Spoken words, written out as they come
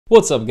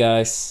What's up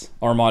guys,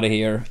 Armada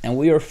here, and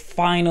we are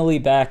finally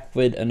back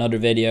with another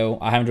video.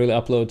 I haven't really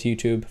uploaded to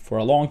YouTube for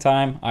a long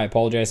time. I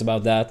apologize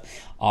about that.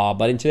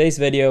 But in today's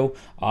video,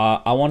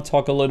 I want to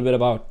talk a little bit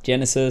about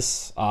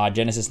Genesis.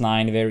 Genesis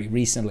 9 very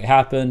recently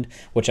happened,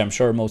 which I'm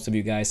sure most of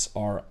you guys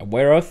are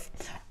aware of.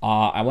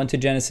 I went to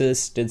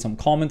Genesis, did some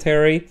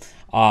commentary. It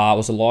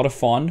was a lot of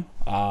fun.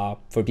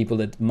 For people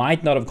that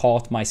might not have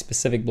caught my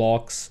specific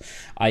blocks,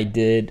 I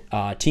did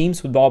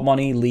teams with Bob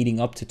Money leading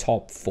up to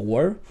top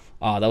 4.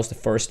 That was the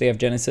first day of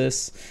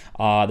Genesis.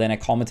 Then I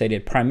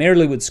commentated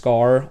primarily with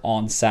Scar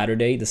on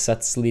Saturday, the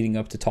sets leading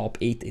up to top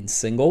 8 in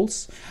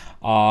singles.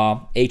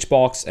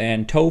 HBox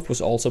and Toph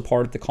was also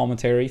part of the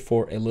commentary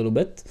for a little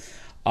bit.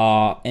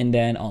 And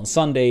then on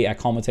Sunday, I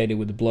commentated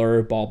with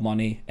Blur, Bob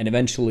Money, and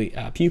eventually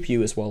Pew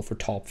Pew as well for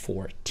top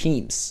 4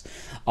 teams.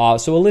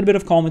 So a little bit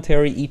of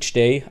commentary each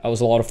day. It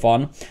was a lot of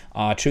fun.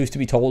 Truth to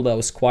be told, I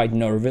was quite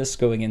nervous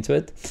going into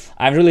it.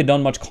 I haven't really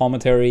done much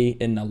commentary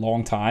in a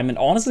long time, and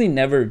honestly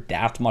never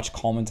that much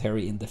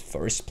commentary in the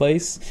first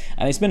place.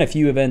 And it's been a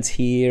few events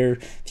here,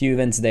 a few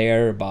events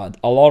there, but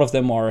a lot of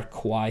them are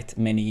quite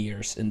many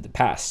years in the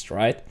past,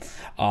 right?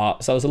 So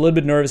I was a little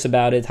bit nervous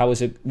about it. How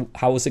was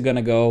it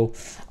gonna go?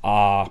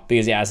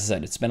 Because yeah, as I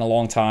said, it's been a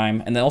long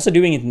time, and then also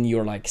doing it in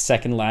your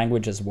second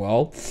language as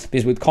well,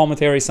 because with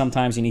commentary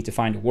sometimes you need to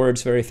find the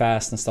words very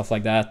fast and stuff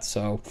like that.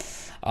 So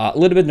a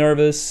little bit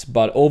nervous,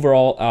 but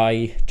overall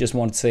I just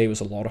want to say it was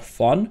a lot of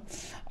fun.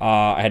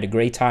 I had a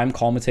great time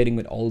commentating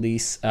with all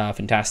these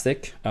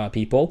fantastic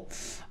people.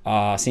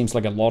 Seems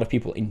like a lot of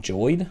people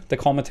enjoyed the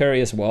commentary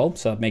as well,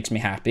 so that makes me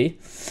happy.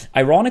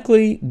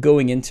 Ironically,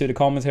 going into the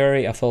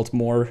commentary, I felt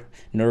more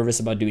nervous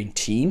about doing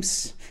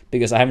teams,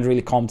 because I haven't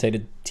really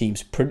commentated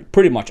teams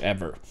pretty much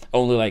ever.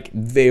 Only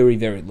very,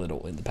 very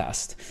little in the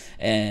past.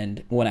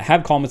 And when I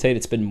have commentated,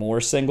 it's been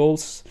more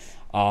singles.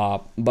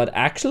 But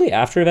actually,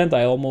 after event,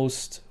 I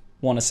almost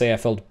want to say I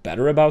felt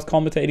better about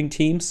commentating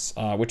teams,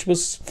 which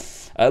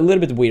was a little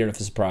bit weird of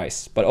a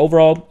surprise. But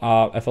overall,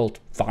 I felt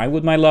fine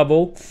with my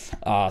level.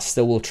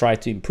 Still will try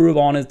to improve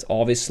on it,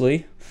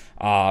 obviously.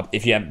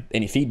 If you have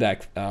any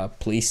feedback,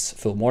 please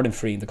feel more than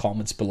free in the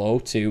comments below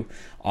to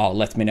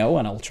let me know,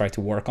 and I'll try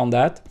to work on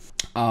that.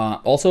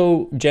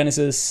 Also,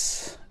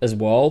 Genesis as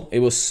well. It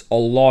was a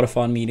lot of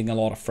fun meeting a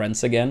lot of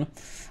friends again.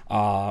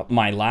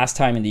 My last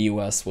time in the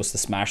US was the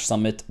Smash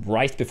Summit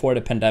right before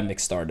the pandemic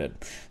started.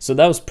 So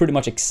that was pretty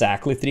much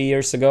exactly 3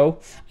 years ago.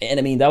 And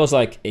I mean, that was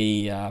like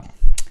an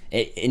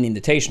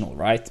invitational,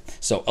 right?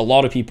 So a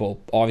lot of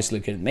people obviously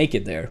couldn't make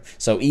it there.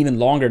 So even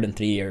longer than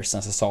 3 years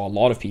since I saw a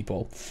lot of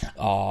people.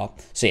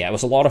 So yeah, it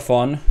was a lot of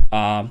fun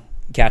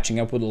catching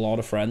up with a lot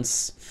of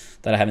friends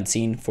that I haven't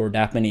seen for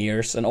that many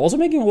years, and also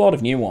making a lot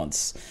of new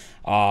ones.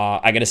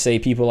 I gotta say,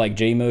 people like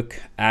Jmook,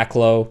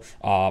 Aklo,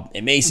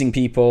 amazing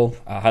people.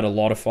 Had a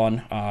lot of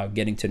fun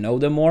getting to know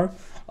them more.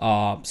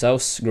 So that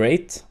was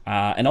great.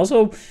 And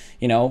also,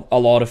 you know, a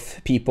lot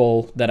of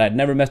people that I'd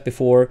never met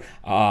before,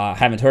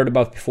 haven't heard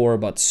about before,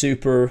 but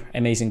super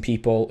amazing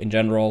people in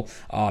general.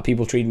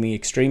 People treated me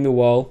extremely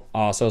well,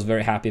 so I was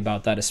very happy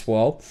about that as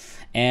well.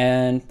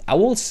 And I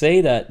will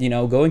say that, you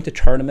know, going to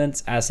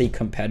tournaments as a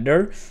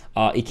competitor,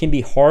 it can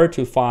be hard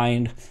to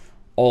find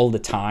all the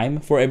time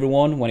for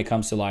everyone when it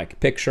comes to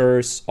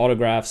pictures,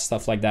 autographs,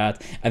 stuff like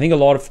that. I think a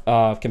lot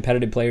of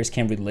competitive players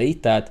can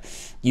relate that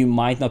you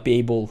might not be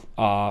able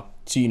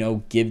to, you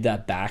know, give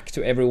that back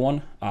to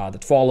everyone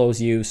that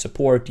follows you,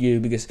 support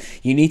you, because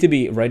you need to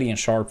be ready and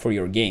sharp for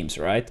your games,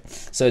 right?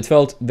 So it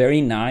felt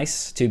very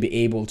nice to be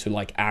able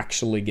to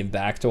actually give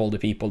back to all the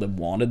people that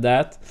wanted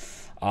that.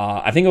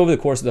 I think over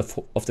the course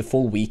of the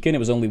full weekend, it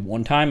was only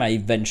one time I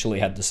eventually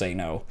had to say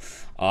no,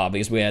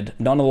 because we had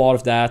done a lot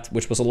of that,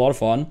 which was a lot of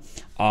fun.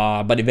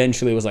 But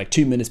eventually it was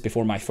 2 minutes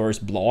before my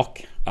first block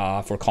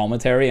for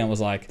commentary, and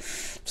was like,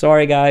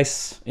 sorry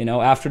guys, you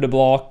know, after the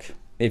block,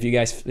 if you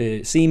guys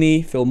see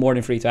me, feel more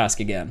than free to ask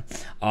again.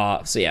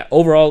 So yeah,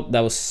 overall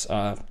that was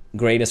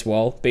great as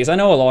well, because I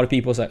know a lot of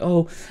people say,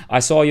 oh, I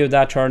saw you at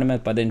that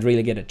tournament but didn't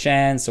really get a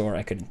chance, or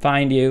I couldn't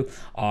find you.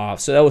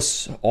 So that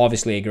was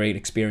obviously a great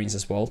experience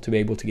as well, to be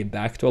able to give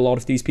back to a lot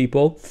of these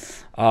people.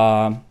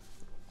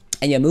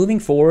 And yeah,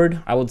 moving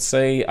forward, I would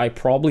say I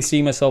probably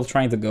see myself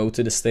trying to go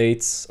to the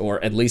States,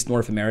 or at least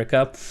North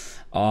America,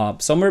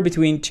 somewhere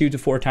between 2 to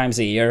 4 times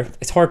a year.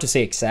 It's hard to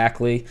say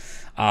exactly.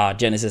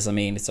 Genesis, I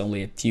mean, it's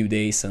only a few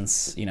days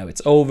since, you know,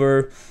 it's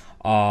over.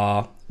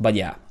 But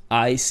yeah,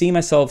 I see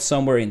myself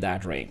somewhere in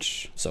that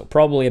range. So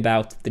probably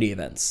about 3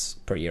 events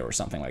per year or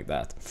something like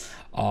that.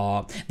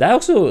 That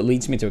also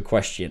leads me to a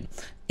question.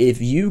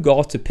 If you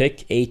got to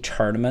pick a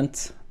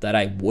tournament that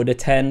I would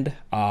attend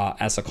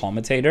as a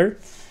commentator,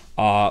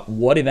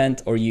 what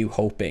event are you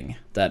hoping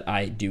that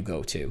I do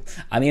go to?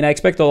 I mean, I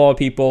expect a lot of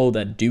people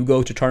that do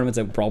go to tournaments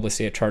that would probably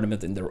say a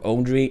tournament in their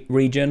own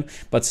region,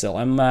 but still,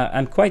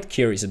 I'm quite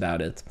curious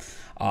about it.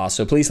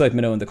 So please let me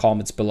know in the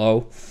comments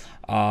below.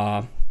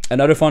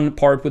 Another fun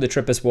part with the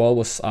trip as well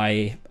was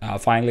I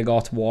finally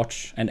got to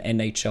watch an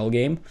NHL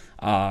game.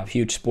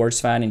 Huge sports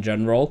fan in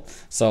general,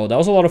 so that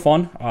was a lot of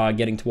fun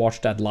getting to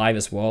watch that live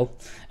as well.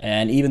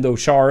 And even though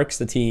Sharks,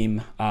 the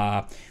team,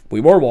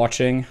 we were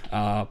watching.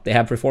 They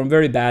have performed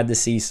very bad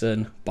this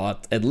season,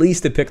 but at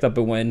least they picked up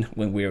a win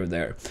when we were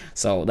there.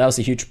 So that was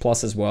a huge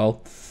plus as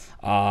well.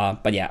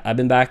 But yeah, I've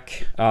been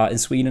back in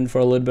Sweden for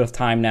a little bit of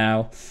time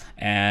now,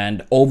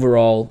 and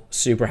overall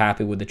super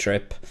happy with the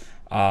trip.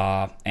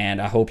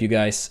 And I hope you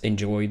guys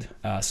enjoyed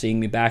seeing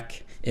me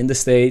back in the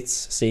States,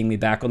 seeing me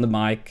back on the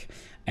mic,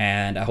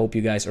 and I hope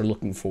you guys are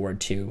looking forward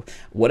to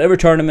whatever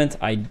tournament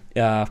I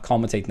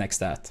commentate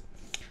next at.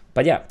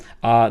 But yeah,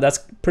 that's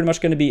pretty much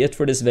going to be it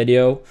for this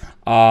video.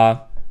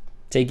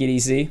 Take it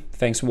easy.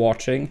 Thanks for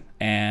watching,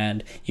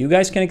 and you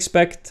guys can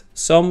expect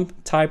some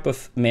type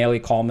of melee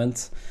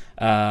comment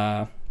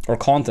or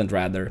content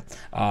rather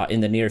in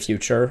the near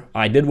future.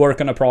 I did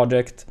work on a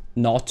project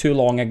not too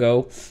long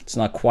ago. It's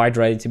not quite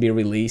ready to be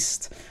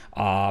released.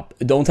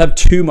 Don't have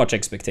too much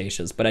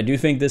expectations, but I do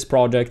think this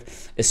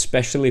project,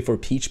 especially for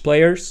Peach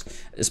players,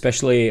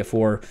 especially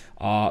for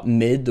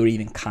mid or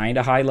even kind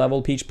of high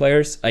level Peach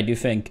players, I do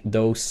think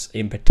those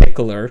in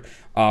particular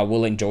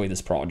will enjoy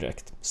this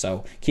project.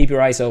 So keep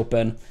your eyes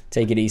open,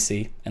 take it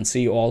easy, and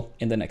see you all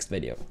in the next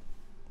video.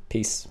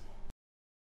 Peace.